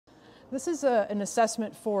This is an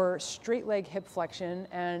assessment for straight leg hip flexion,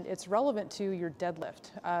 and it's relevant to your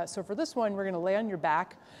deadlift. So for this one, we're going to lay on your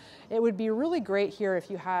back. It would be really great here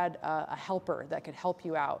if you had a helper that could help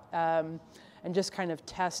you out and just kind of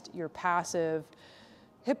test your passive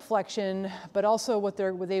hip flexion, but also what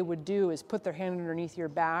they would do is put their hand underneath your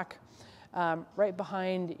back, right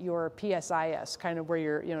behind your PSIS, kind of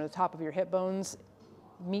where the top of your hip bones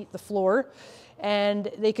meet the floor,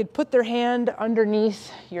 and they could put their hand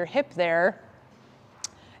underneath your hip there,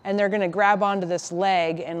 and they're going to grab onto this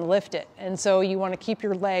leg and lift it. And so you want to keep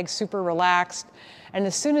your leg super relaxed, and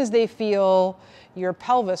as soon as they feel your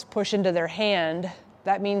pelvis push into their hand,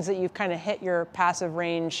 that means that you've kind of hit your passive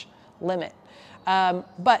range limit.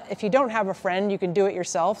 But if you don't have a friend, you can do it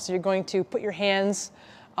yourself. So you're going to put your hands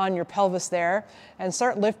on your pelvis there and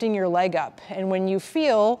start lifting your leg up. And when you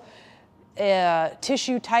feel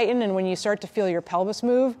tissue tighten and when you start to feel your pelvis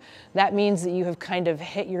move, that means that you have kind of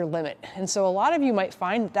hit your limit. And so a lot of you might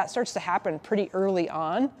find that starts to happen pretty early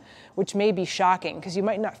on, which may be shocking because you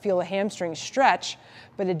might not feel a hamstring stretch,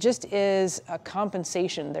 but it just is a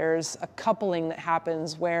compensation. There's a coupling that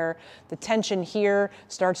happens where the tension here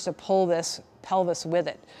starts to pull this pelvis with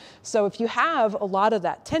it. So if you have a lot of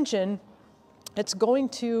that tension, it's going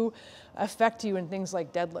to affect you in things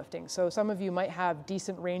like deadlifting. So some of you might have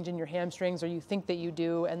decent range in your hamstrings, or you think that you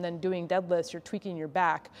do, and then doing deadlifts, you're tweaking your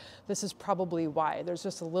back. This is probably why. There's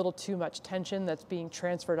just a little too much tension that's being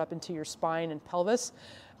transferred up into your spine and pelvis.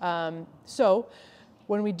 So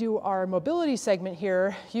when we do our mobility segment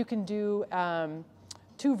here, you can do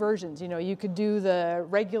two versions. You could do the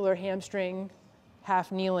regular hamstring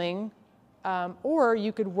half kneeling, or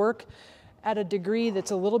you could work at a degree that's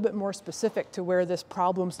a little bit more specific to where this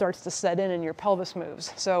problem starts to set in and your pelvis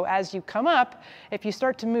moves. So as you come up, if you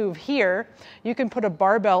start to move here, you can put a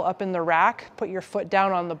barbell up in the rack, put your foot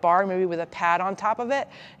down on the bar, maybe with a pad on top of it,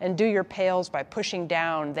 and do your pails by pushing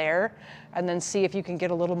down there, and then see if you can get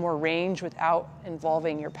a little more range without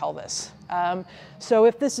involving your pelvis. So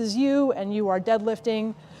if this is you and you are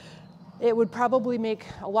deadlifting, it would probably make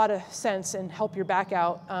a lot of sense and help your back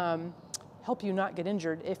out, help you not get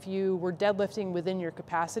injured if you were deadlifting within your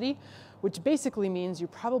capacity, which basically means you're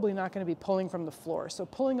probably not going to be pulling from the floor. So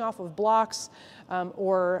pulling off of blocks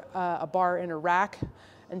or a bar in a rack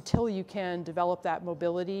until you can develop that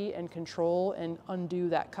mobility and control and undo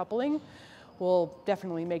that coupling will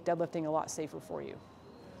definitely make deadlifting a lot safer for you.